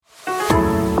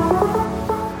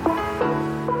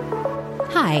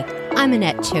I'm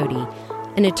Annette Chody,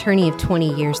 an attorney of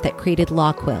 20 years that created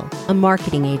LawQuill, a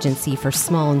marketing agency for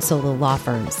small and solo law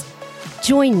firms.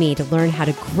 Join me to learn how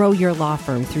to grow your law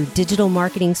firm through digital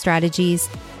marketing strategies,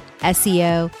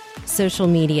 SEO, social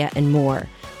media, and more.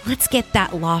 Let's get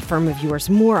that law firm of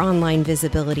yours more online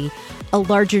visibility, a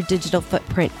larger digital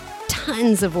footprint,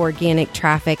 tons of organic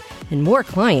traffic, and more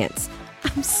clients.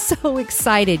 I'm so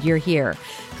excited you're here.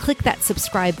 Click that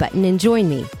subscribe button and join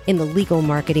me in the Legal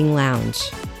Marketing Lounge.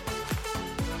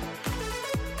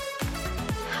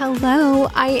 Hello,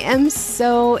 I am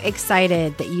so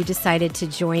excited that you decided to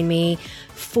join me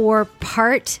for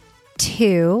part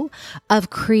 2 of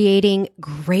creating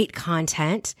great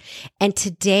content. And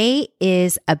today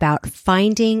is about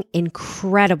finding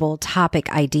incredible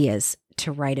topic ideas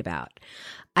to write about.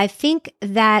 I think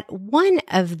that one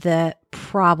of the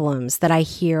problems that I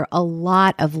hear a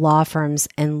lot of law firms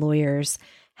and lawyers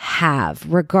have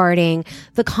regarding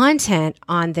the content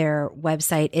on their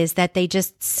website is that they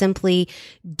just simply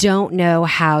don't know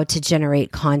how to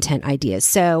generate content ideas.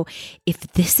 So if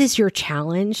this is your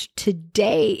challenge,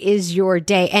 today is your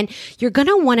day. And you're going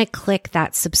to want to click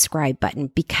that subscribe button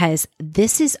because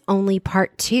this is only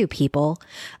part 2, people,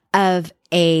 of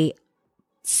a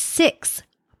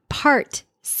 6-part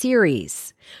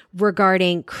series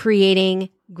regarding creating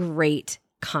great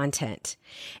content.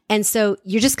 And so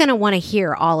you're just going to want to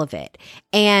hear all of it.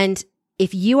 And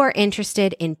if you are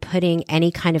interested in putting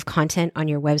any kind of content on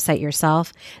your website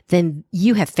yourself, then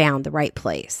you have found the right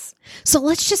place. So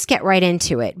let's just get right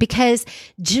into it because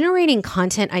generating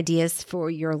content ideas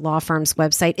for your law firm's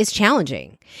website is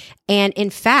challenging. And in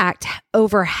fact,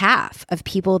 over half of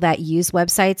people that use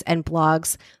websites and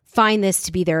blogs find this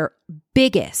to be their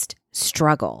biggest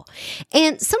struggle.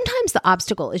 And sometimes the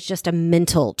obstacle is just a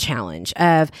mental challenge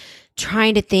of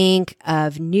trying to think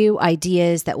of new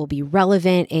ideas that will be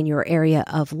relevant in your area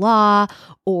of law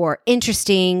or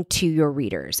interesting to your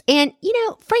readers. And,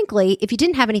 frankly, if you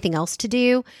didn't have anything else to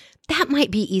do, that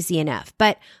might be easy enough.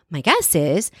 But my guess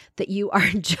is that you are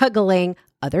juggling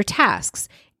other tasks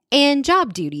and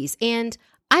job duties and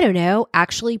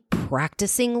actually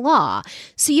practicing law.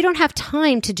 So you don't have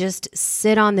time to just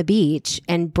sit on the beach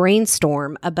and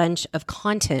brainstorm a bunch of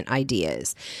content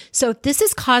ideas. So if this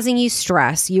is causing you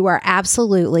stress, you are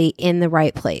absolutely in the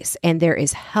right place. And there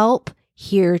is help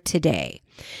here today.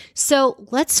 So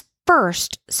let's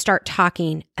first start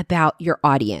talking about your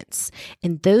audience.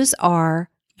 And those are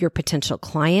your potential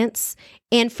clients.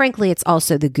 And frankly, it's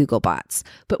also the Google bots.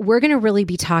 But we're going to really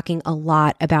be talking a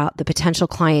lot about the potential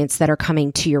clients that are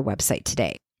coming to your website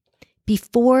today.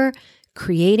 Before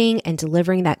creating and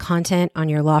delivering that content on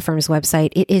your law firm's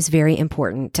website, it is very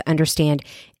important to understand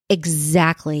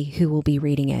exactly who will be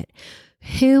reading it.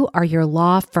 Who are your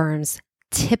law firm's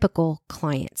typical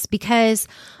clients? Because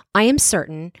I am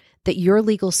certain that your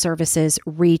legal services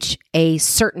reach a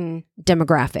certain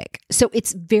demographic. So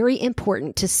it's very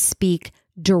important to speak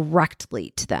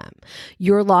directly to them.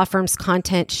 Your law firm's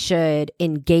content should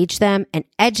engage them and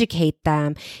educate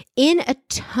them in a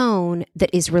tone that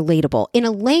is relatable, in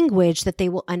a language that they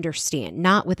will understand,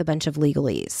 not with a bunch of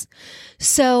legalese.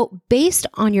 So based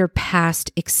on your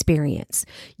past experience,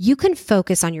 you can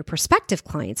focus on your prospective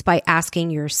clients by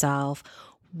asking yourself,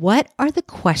 what are the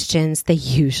questions they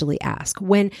usually ask?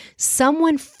 When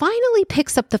someone finally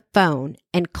picks up the phone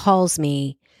and calls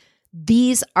me,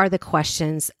 these are the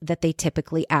questions that they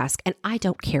typically ask. And I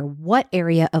don't care what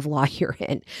area of law you're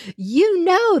in. You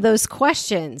know those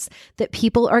questions that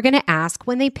people are going to ask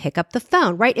when they pick up the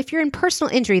phone, right? If you're in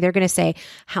personal injury, they're going to say,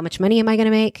 how much money am I going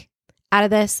to make out of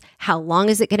this? How long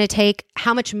is it going to take?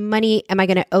 How much money am I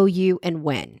going to owe you and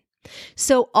when?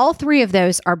 So all 3 of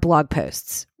those are blog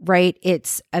posts, right?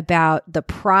 It's about the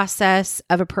process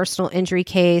of a personal injury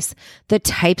case, the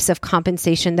types of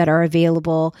compensation that are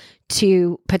available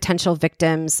to potential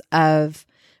victims of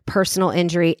personal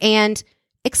injury, and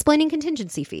explaining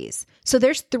contingency fees. So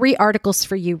there's 3 articles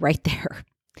for you right there.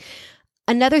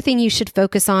 Another thing you should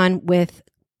focus on with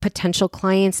potential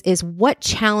clients is what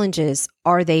challenges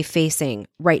are they facing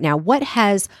right now? What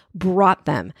has brought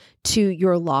them to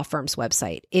your law firm's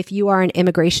website? If you are an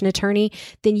immigration attorney,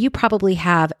 then you probably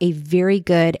have a very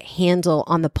good handle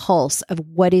on the pulse of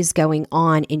what is going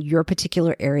on in your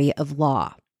particular area of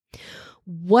law.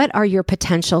 What are your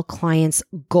potential clients'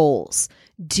 goals?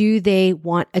 Do they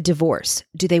want a divorce?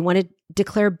 Do they want to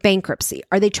declare bankruptcy?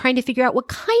 Are they trying to figure out what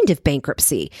kind of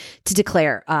bankruptcy to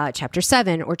declare, Chapter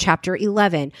 7 or Chapter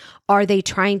 11? Are they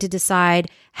trying to decide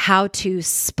how to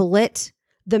split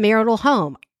the marital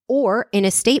home? Or in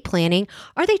estate planning,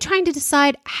 are they trying to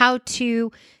decide how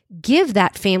to give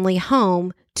that family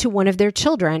home to one of their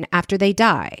children after they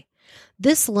die?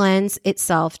 This lends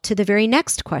itself to the very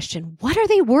next question. What are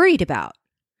they worried about?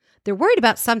 They're worried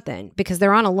about something because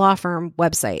they're on a law firm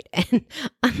website. And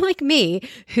unlike me,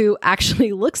 who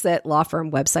actually looks at law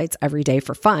firm websites every day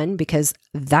for fun because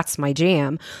that's my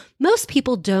jam, most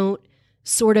people don't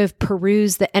sort of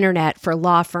peruse the internet for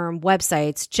law firm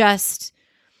websites just,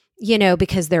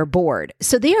 because they're bored.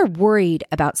 So they are worried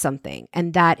about something.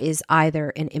 And that is either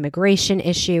an immigration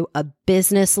issue, a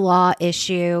business law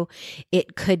issue.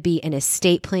 It could be an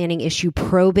estate planning issue,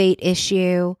 probate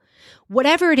issue.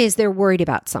 Whatever it is, they're worried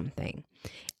about something.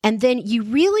 And then you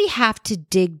really have to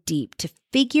dig deep to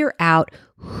figure out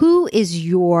who is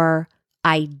your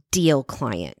ideal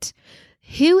client.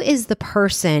 Who is the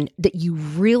person that you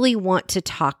really want to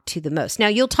talk to the most? Now,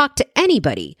 you'll talk to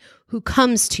anybody who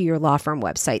comes to your law firm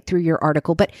website through your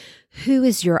article, but who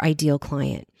is your ideal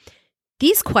client?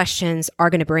 These questions are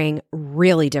going to bring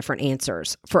really different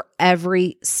answers for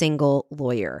every single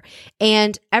lawyer.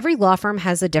 And every law firm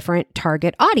has a different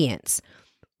target audience.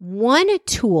 One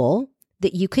tool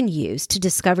that you can use to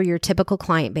discover your typical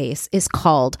client base is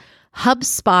called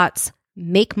HubSpot's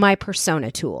Make My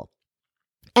Persona tool.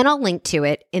 And I'll link to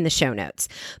it in the show notes.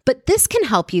 But this can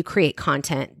help you create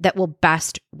content that will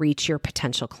best reach your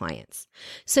potential clients.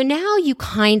 So now you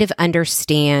kind of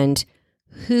understand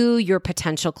who your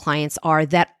potential clients are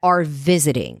that are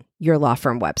visiting your law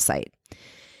firm website.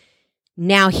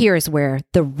 Now here's where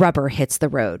the rubber hits the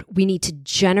road. We need to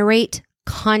generate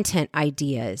content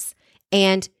ideas,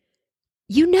 and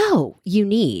you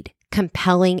need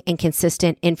compelling and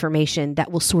consistent information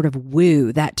that will sort of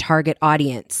woo that target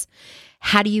audience.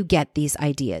 How do you get these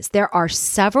ideas? There are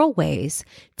several ways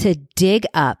to dig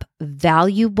up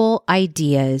valuable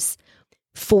ideas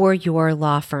for your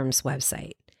law firm's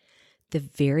website. The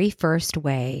very first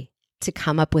way to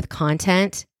come up with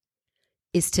content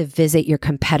is to visit your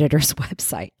competitors'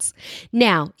 websites.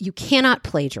 Now, you cannot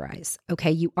plagiarize,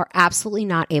 okay? You are absolutely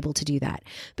not able to do that.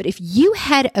 But if you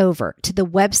head over to the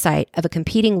website of a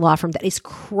competing law firm that is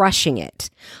crushing it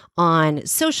on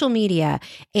social media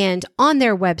and on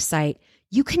their website,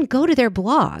 you can go to their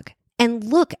blog and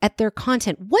look at their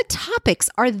content. What topics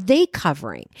are they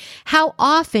covering? How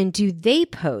often do they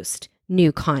post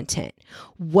new content?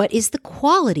 What is the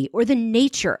quality or the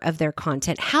nature of their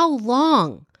content? How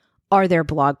long are their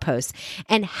blog posts?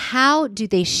 And how do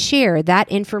they share that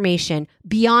information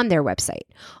beyond their website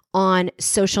on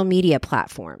social media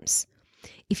platforms?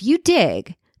 If you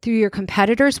dig through your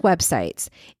competitors' websites,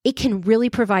 it can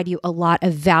really provide you a lot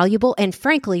of valuable and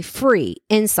frankly free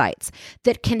insights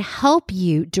that can help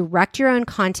you direct your own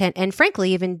content and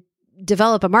frankly even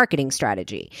develop a marketing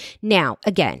strategy. Now,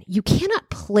 again, you cannot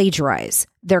plagiarize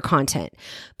their content,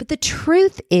 but the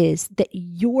truth is that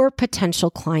your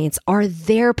potential clients are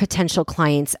their potential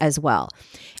clients as well.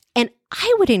 And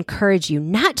I would encourage you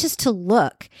not just to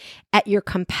look at your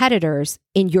competitors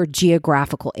in your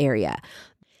geographical area.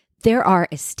 There are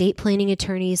estate planning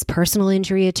attorneys, personal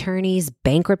injury attorneys,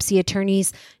 bankruptcy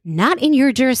attorneys, not in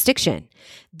your jurisdiction,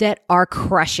 that are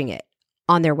crushing it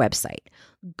on their website.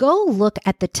 Go look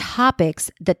at the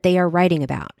topics that they are writing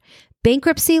about.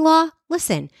 Bankruptcy law,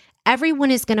 listen, everyone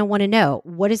is going to want to know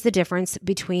what is the difference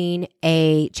between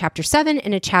a Chapter 7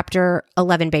 and a Chapter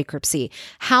 11 bankruptcy.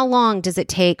 How long does it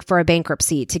take for a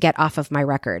bankruptcy to get off of my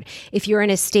record? If you're an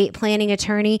estate planning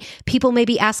attorney, people may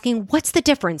be asking, what's the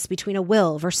difference between a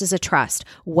will versus a trust?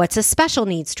 What's a special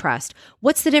needs trust?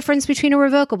 What's the difference between a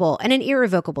revocable and an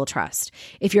irrevocable trust?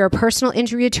 If you're a personal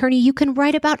injury attorney, you can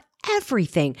write about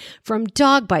everything from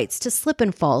dog bites to slip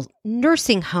and falls,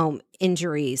 nursing home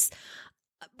injuries,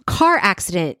 car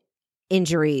accident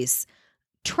injuries,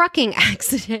 trucking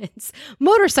accidents,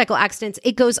 motorcycle accidents.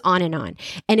 It goes on.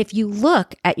 And if you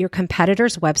look at your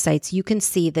competitors' websites, you can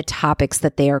see the topics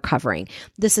that they are covering.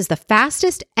 This is the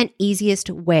fastest and easiest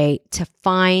way to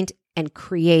find and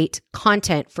create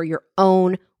content for your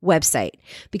own website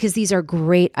because these are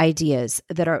great ideas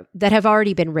that have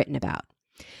already been written about.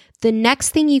 The next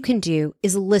thing you can do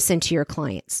is listen to your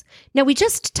clients. Now, we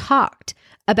just talked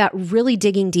about really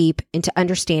digging deep into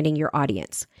understanding your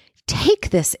audience. Take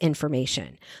this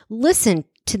information, listen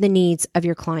to the needs of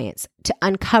your clients to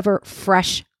uncover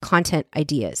fresh content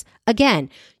ideas. Again,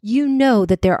 you know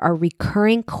that there are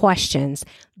recurring questions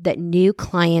that new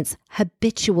clients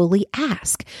habitually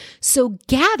ask. So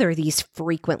gather these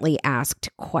frequently asked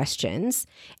questions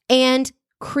and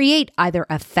create either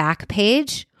a fact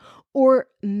page or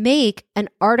make an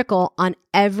article on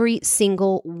every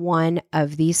single one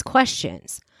of these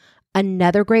questions.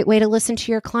 Another great way to listen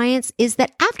to your clients is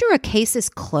that after a case is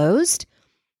closed,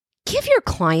 Give your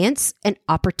clients an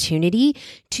opportunity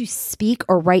to speak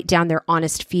or write down their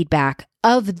honest feedback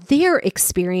of their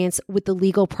experience with the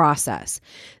legal process.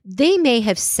 They may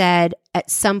have said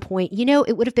at some point,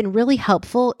 it would have been really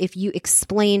helpful if you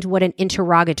explained what an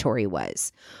interrogatory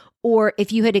was, or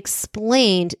if you had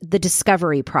explained the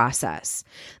discovery process.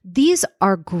 These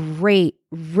are great,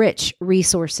 rich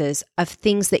resources of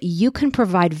things that you can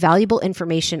provide valuable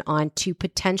information on to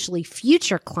potentially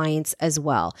future clients as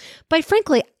well, by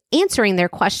frankly answering their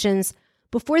questions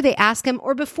before they ask them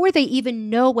or before they even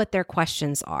know what their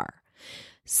questions are.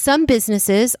 Some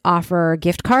businesses offer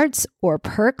gift cards or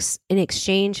perks in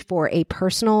exchange for a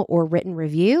personal or written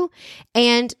review,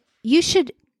 and you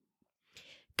should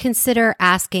consider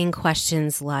asking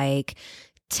questions like,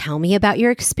 tell me about your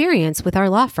experience with our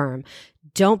law firm.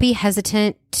 Don't be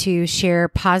hesitant to share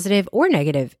positive or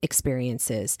negative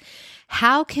experiences.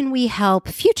 How can we help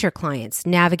future clients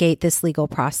navigate this legal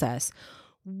process?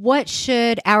 What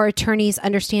should our attorneys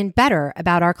understand better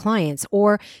about our clients?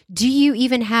 Or do you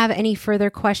even have any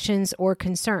further questions or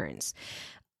concerns?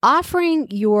 Offering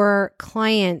your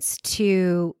clients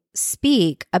to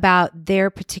speak about their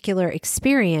particular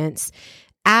experience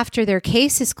after their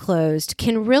case is closed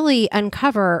can really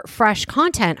uncover fresh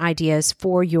content ideas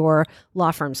for your law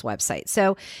firm's website.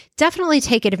 So definitely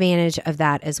take advantage of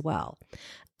that as well.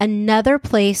 Another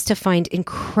place to find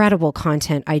incredible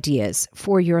content ideas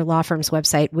for your law firm's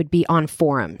website would be on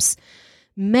forums.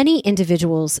 Many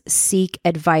individuals seek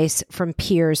advice from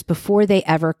peers before they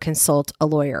ever consult a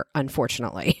lawyer,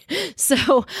 unfortunately.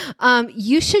 So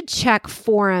you should check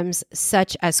forums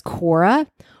such as Quora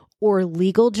or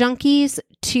Legal Junkies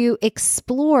to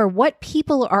explore what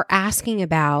people are asking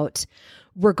about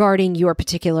regarding your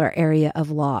particular area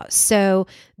of law. So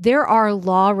there are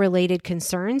law-related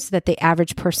concerns that the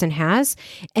average person has,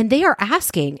 and they are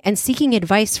asking and seeking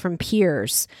advice from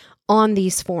peers on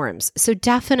these forums. So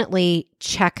definitely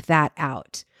check that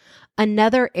out.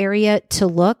 Another area to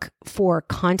look for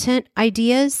content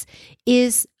ideas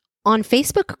is on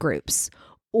Facebook groups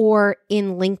or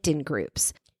in LinkedIn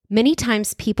groups. Many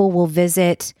times people will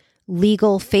visit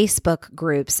legal Facebook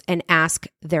groups and ask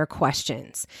their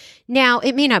questions. Now,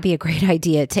 it may not be a great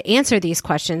idea to answer these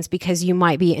questions because you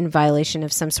might be in violation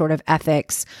of some sort of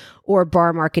ethics or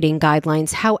bar marketing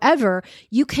guidelines. However,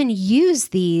 you can use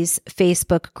these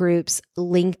Facebook groups,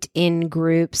 LinkedIn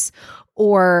groups,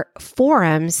 or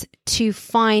forums to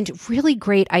find really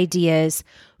great ideas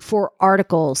for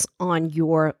articles on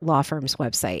your law firm's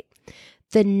website.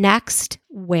 The next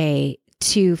way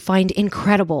to find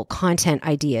incredible content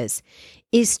ideas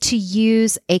is to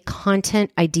use a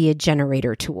content idea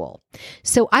generator tool.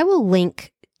 So I will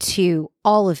link to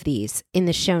all of these in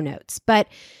the show notes, but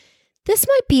this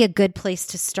might be a good place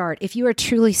to start if you are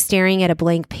truly staring at a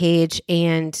blank page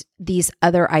and these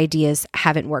other ideas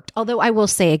haven't worked. Although I will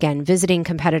say again, visiting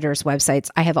competitors' websites,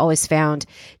 I have always found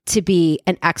to be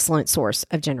an excellent source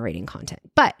of generating content.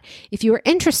 But if you are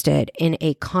interested in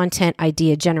a content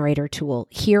idea generator tool,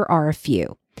 here are a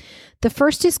few. The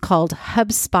first is called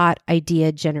HubSpot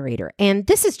Idea Generator. And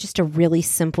this is just a really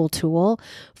simple tool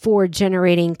for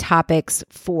generating topics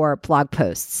for blog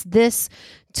posts. This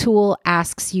tool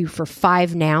asks you for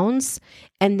 5 nouns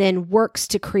and then works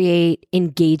to create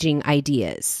engaging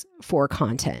ideas for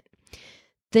content.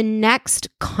 The next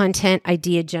content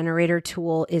idea generator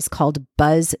tool is called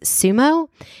BuzzSumo.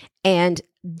 And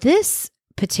this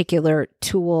particular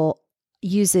tool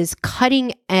uses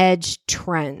cutting edge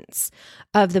trends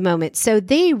of the moment. So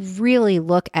they really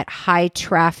look at high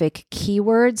traffic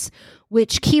keywords,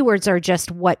 which keywords are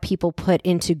just what people put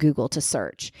into Google to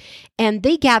search. And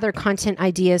they gather content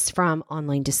ideas from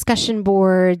online discussion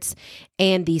boards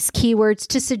and these keywords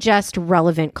to suggest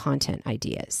relevant content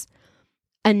ideas.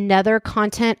 Another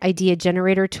content idea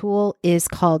generator tool is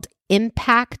called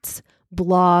Impact's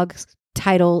Blog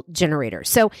Title Generator.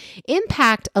 So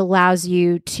Impact allows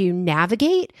you to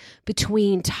navigate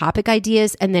between topic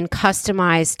ideas and then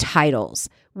customize titles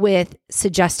with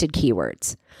suggested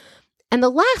keywords. And the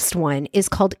last one is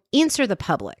called Answer the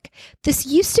Public. This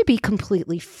used to be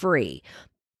completely free,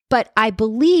 but I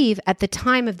believe at the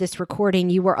time of this recording,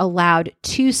 you were allowed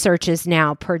 2 searches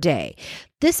now per day.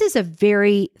 This is a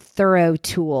very thorough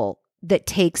tool that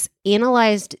takes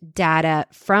analyzed data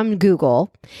from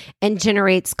Google and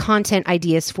generates content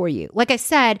ideas for you. Like I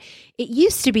said, it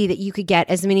used to be that you could get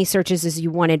as many searches as you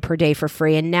wanted per day for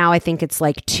free, and now I think it's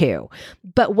like 2.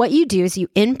 But what you do is you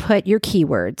input your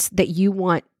keywords that you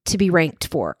want to be ranked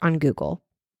for on Google,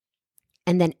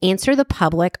 and then Answer the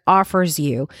Public offers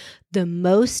you the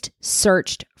most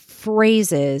searched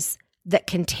phrases that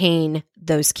contain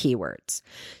those keywords.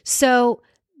 So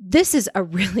This is a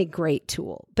really great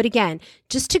tool. But again,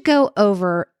 just to go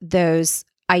over those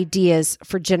ideas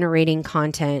for generating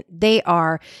content, they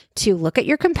are to look at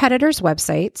your competitors'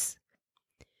 websites,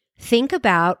 think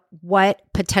about what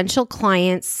potential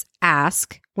clients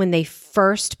ask when they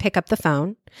first pick up the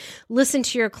phone, listen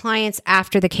to your clients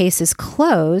after the case is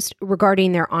closed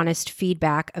regarding their honest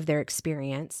feedback of their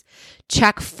experience,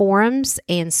 check forums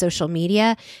and social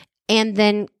media, and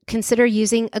then consider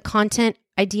using a content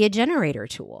idea generator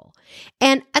tool.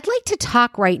 And I'd like to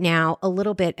talk right now a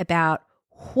little bit about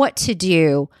what to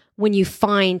do when you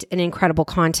find an incredible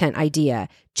content idea,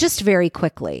 just very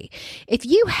quickly. If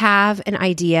you have an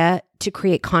idea to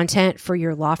create content for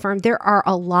your law firm, there are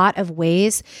a lot of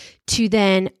ways to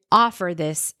then offer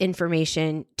this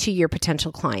information to your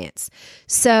potential clients.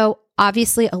 So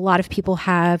obviously, a lot of people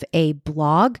have a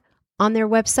blog on their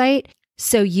website,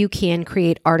 so you can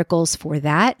create articles for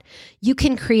that. You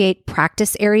can create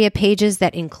practice area pages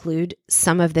that include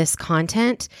some of this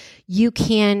content. You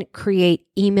can create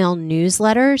email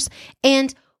newsletters.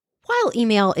 And while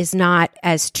email is not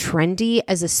as trendy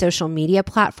as a social media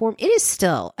platform, it is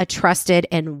still a trusted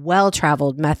and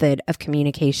well-traveled method of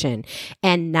communication.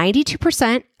 And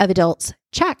 92% of adults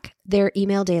check their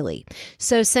email daily.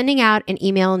 So sending out an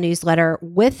email newsletter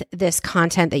with this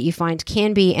content that you find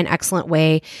can be an excellent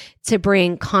way to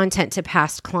bring content to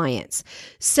past clients.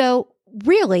 So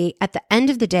really, at the end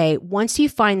of the day, once you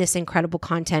find this incredible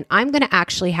content, I'm going to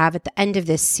actually have at the end of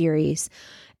this series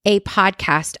a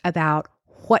podcast about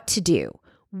what to do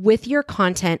with your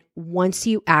content once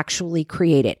you actually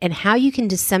create it and how you can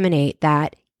disseminate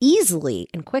that easily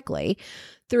and quickly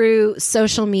through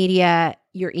social media,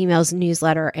 your emails,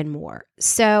 newsletter, and more.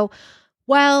 So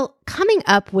while coming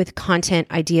up with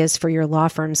content ideas for your law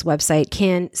firm's website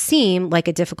can seem like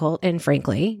a difficult and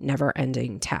frankly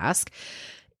never-ending task,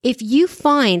 if you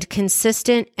find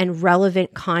consistent and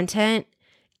relevant content,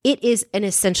 it is an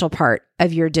essential part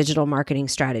of your digital marketing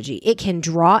strategy. It can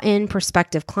draw in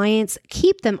prospective clients,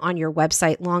 keep them on your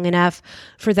website long enough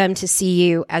for them to see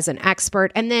you as an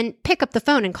expert, and then pick up the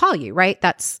phone and call you, right?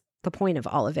 That's the point of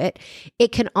all of it.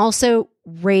 It can also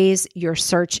raise your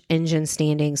search engine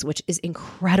standings, which is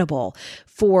incredible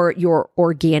for your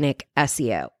organic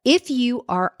SEO. If you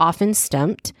are often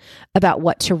stumped about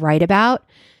what to write about,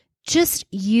 just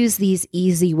use these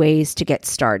easy ways to get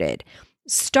started.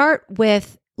 Start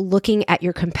with looking at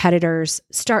your competitors,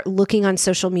 start looking on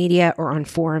social media or on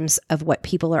forums of what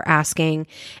people are asking,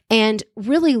 and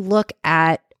really look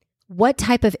at what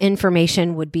type of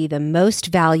information would be the most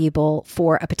valuable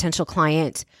for a potential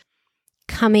client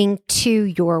coming to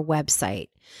your website.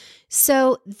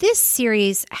 So this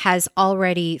series has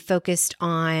already focused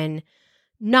on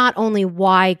not only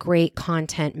why great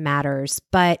content matters,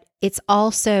 but it's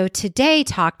also today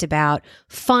talked about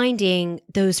finding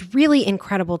those really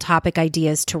incredible topic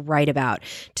ideas to write about,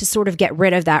 to sort of get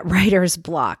rid of that writer's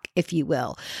block, if you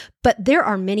will. But there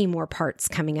are many more parts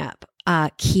coming up.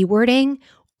 Keywording,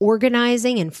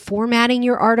 organizing and formatting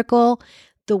your article,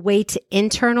 the way to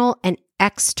internal and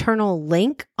external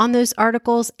link on those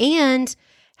articles, and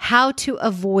how to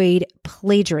avoid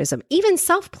plagiarism, even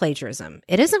self-plagiarism.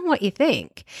 It isn't what you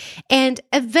think. And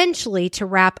eventually, to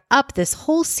wrap up this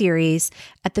whole series,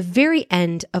 at the very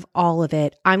end of all of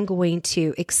it, I'm going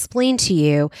to explain to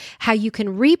you how you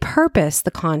can repurpose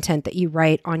the content that you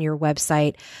write on your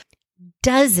website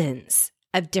dozens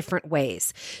of different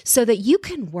ways so that you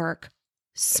can work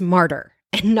smarter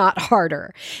and not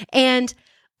harder. And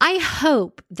I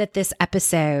hope that this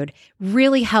episode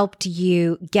really helped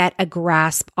you get a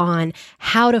grasp on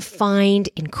how to find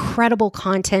incredible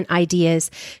content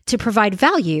ideas to provide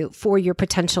value for your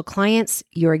potential clients,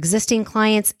 your existing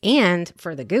clients, and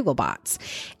for the Google bots.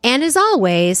 And as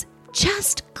always,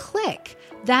 just click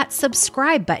that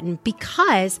subscribe button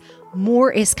because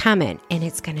more is coming and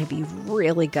it's going to be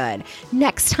really good.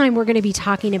 Next time, we're going to be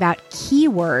talking about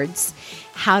keywords,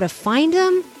 how to find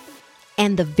them,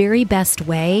 and the very best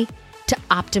way to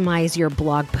optimize your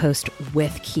blog post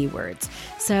with keywords.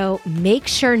 So make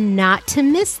sure not to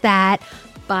miss that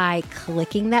by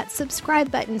clicking that subscribe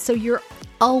button so you're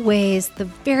always the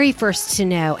very first to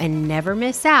know and never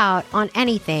miss out on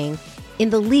anything in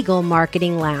the Legal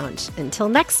Marketing Lounge. Until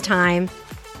next time,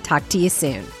 talk to you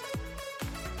soon.